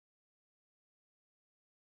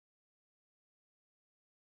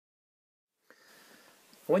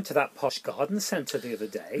I went to that posh garden centre the other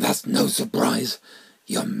day. That's no surprise.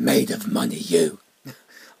 You're made of money, you.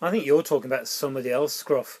 I think you're talking about somebody else,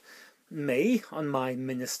 Scruff. Me, on my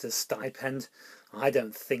minister's stipend? I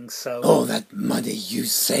don't think so. All that money you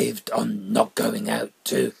saved on not going out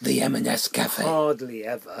to the M&S cafe. Hardly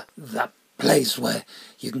ever. That place where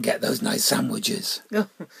you can get those nice sandwiches.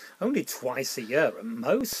 Only twice a year at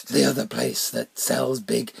most. The other place that sells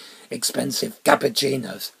big, expensive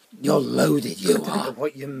cappuccinos. You're loaded, you I don't know are.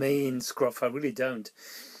 what you mean, Scruff, I really don't.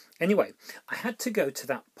 Anyway, I had to go to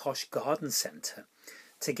that posh garden centre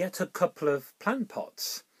to get a couple of plant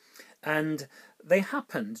pots. And they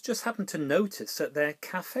just happened to notice that their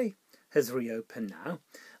cafe has reopened now.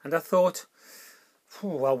 And I thought,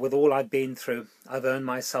 well, with all I've been through, I've earned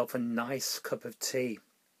myself a nice cup of tea.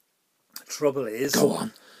 Trouble is... Go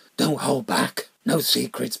on, don't hold back. No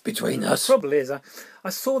secrets between us. Trouble is, I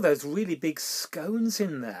saw those really big scones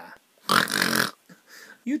in there.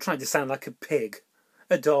 You trying to sound like a pig.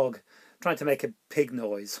 A dog trying to make a pig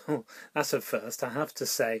noise. That's a first, I have to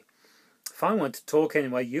say. If I want to talk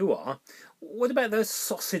anyway you are, what about those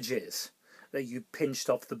sausages that you pinched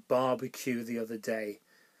off the barbecue the other day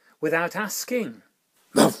without asking?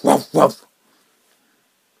 Ruff, ruff, ruff.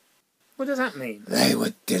 What does that mean? They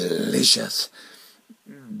were delicious.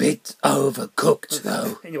 Bit overcooked,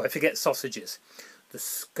 though. Anyway, forget sausages. The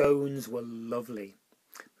scones were lovely.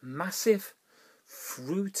 Massive,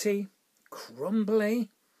 fruity, crumbly,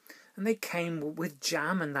 and they came with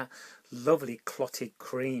jam and that lovely clotted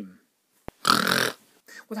cream.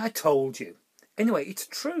 Well, I told you. Anyway, it's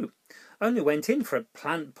true. I only went in for a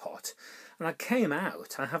plant pot, and I came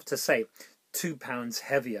out, I have to say, 2 pounds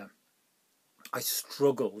heavier. I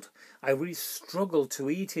struggled. I really struggled to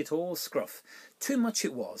eat it all, Scruff. Too much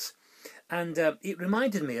it was. And it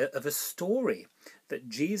reminded me of a story that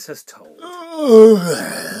Jesus told.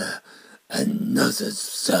 Another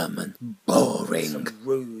sermon. Boring. So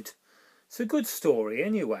rude. It's a good story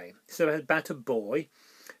anyway. So about a boy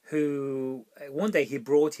who one day he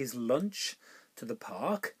brought his lunch to the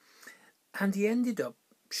park and he ended up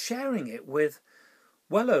sharing it with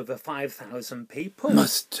well over 5,000 people.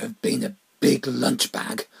 Must have been a big lunch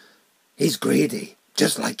bag. He's greedy,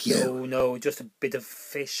 just like you. Oh no, just a bit of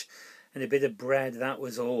fish and a bit of bread, that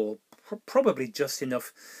was all. Probably just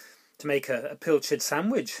enough to make a pilchard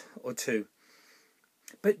sandwich or two.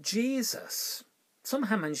 But Jesus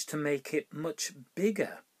somehow managed to make it much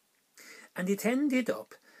bigger. And it ended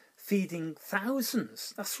up feeding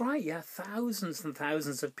thousands. That's right, yeah, thousands and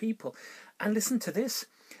thousands of people. And listen to this.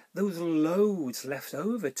 There was loads left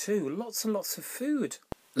over too. Lots and lots of food.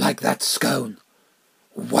 Like that scone.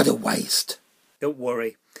 What a waste. Don't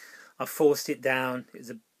worry. I forced it down. It was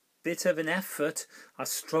a bit of an effort. I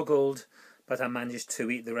struggled, but I managed to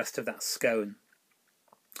eat the rest of that scone.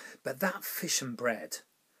 But that fish and bread,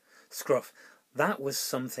 Scruff, that was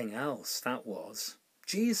something else, that was.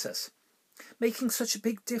 Jesus, making such a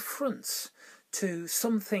big difference to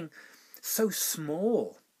something so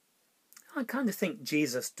small. I kind of think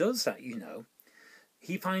Jesus does that, you know.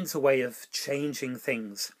 He finds a way of changing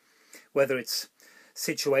things, whether it's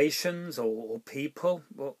situations or people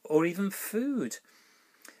or even food,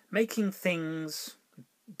 making things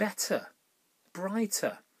better,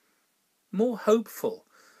 brighter, more hopeful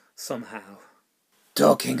somehow.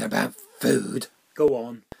 Talking about food. Go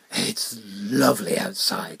on. It's lovely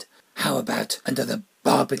outside. How about under the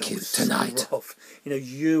barbecue tonight? Scruff. You know,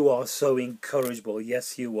 you are so incorrigible.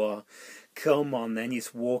 Yes, you are. Come on then,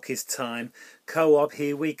 it's walk is time. Co-op,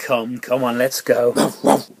 here we come. Come on, let's go. Ruff,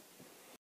 ruff.